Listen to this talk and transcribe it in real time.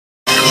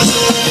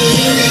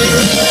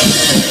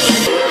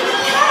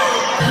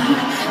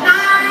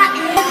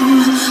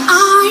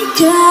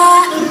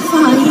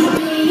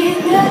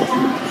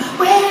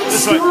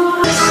this way.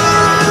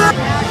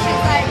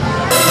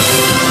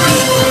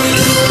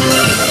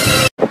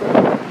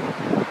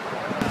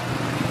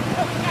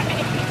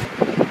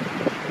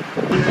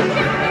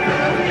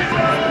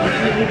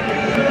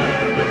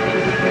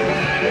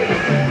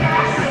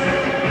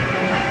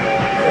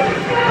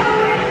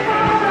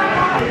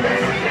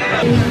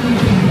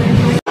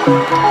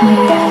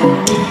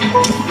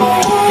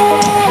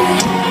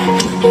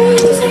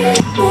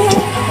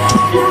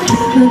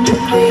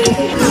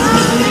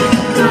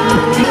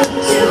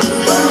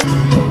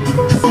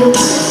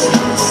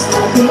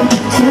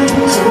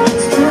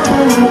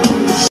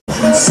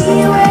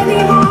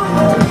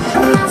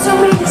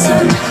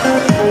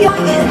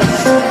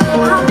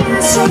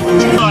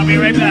 I'll be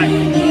right back.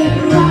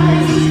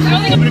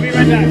 I'm gonna be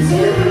right back.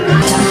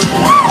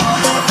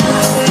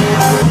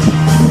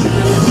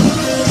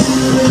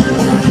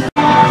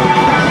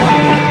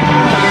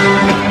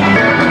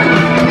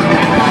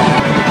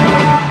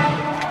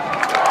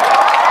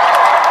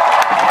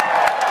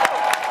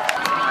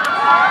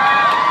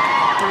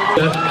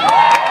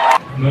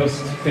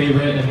 Most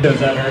favorite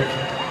videos ever.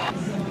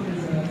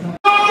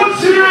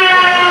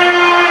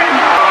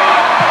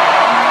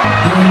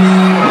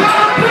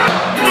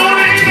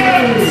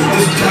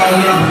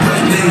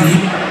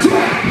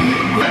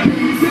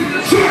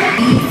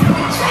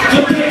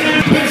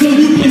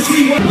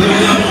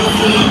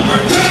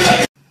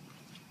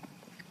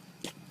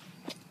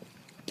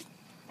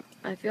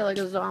 I feel like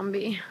a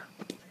zombie.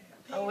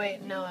 Oh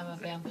wait, no, I'm a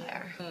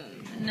vampire.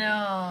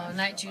 No,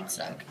 night shoots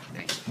suck.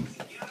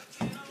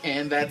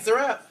 And that's a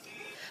wrap.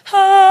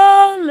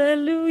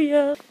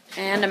 Hallelujah.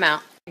 And I'm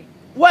out.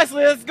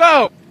 Wesley, let's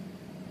go!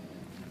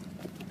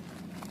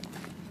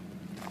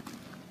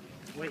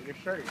 Wait, your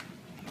shirt.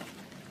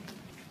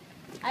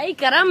 Ay,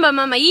 caramba,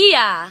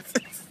 mamaya.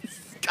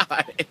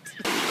 Got it.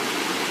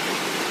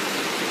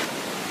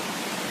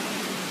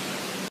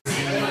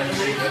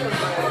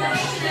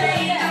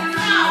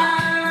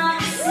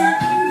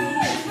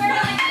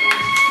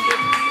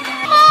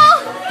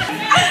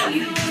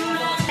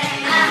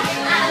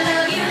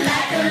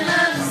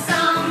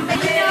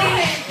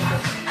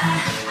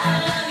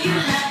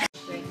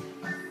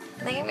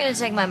 I think I'm gonna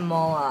take my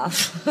mole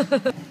off.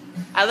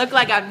 I look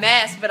like a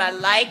mess, but I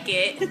like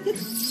it.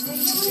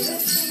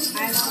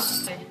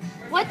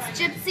 What's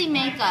gypsy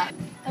makeup?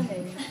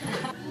 Okay.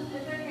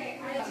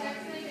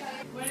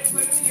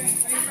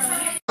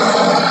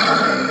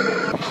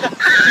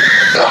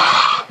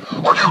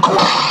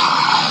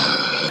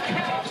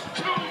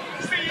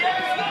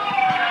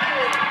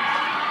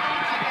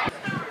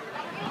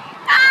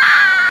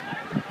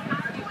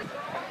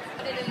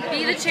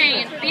 Be the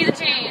change, be the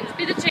change,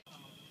 be the change.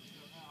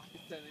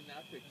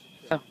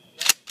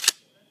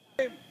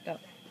 Go.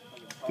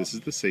 This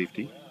is the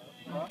safety.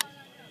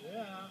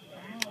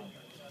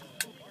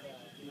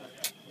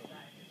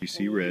 You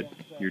see red,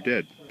 you're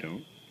dead.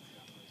 Don't.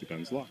 The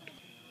gun's locked.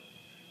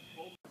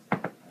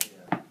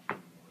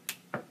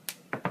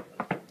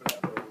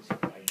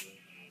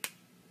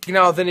 Hanging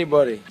out with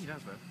anybody.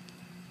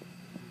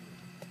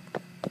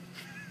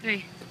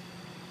 3.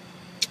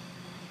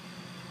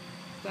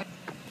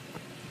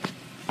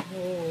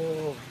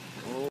 Oh.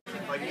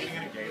 Like being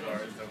in a gay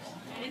bar is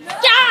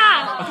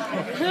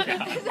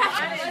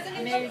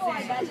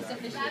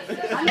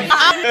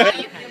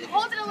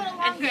Hold it a little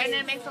longer and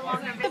it makes a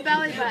longer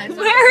belly button.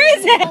 Where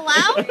is it?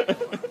 Allow?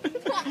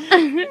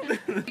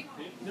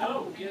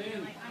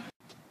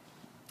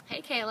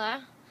 Hey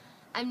Kayla,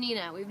 I'm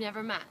Nina. We've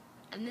never met.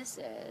 And this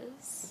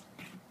is...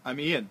 I'm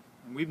Ian,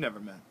 and we've never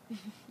met.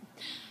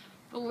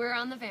 But we're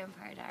on the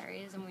Vampire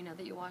Diaries, and we know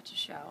that you watch a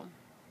show.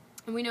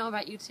 And we know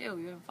about you too.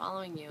 We've been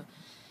following you.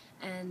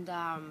 And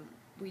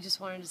we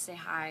just wanted to say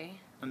hi.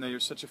 I know you're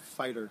such a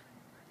fighter.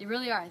 You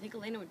really are. I think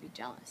Elena would be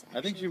jealous, actually.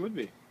 I think she would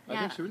be. I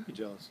Yeah. think she would be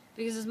jealous.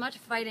 Because as much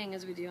fighting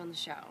as we do on the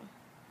show,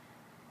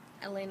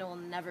 Elena will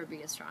never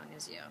be as strong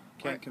as you.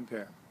 Can't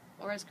compare.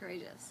 Or as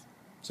courageous.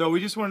 So we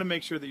just wanted to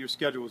make sure that your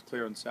schedule was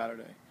clear on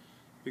Saturday,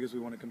 because we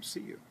want to come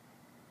see you.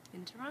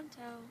 In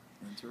Toronto.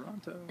 In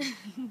Toronto.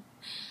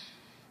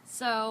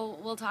 So,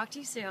 we'll talk to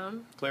you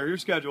soon. Clear your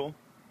schedule.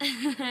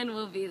 And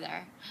we'll be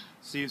there.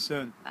 See you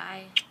soon.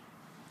 Bye.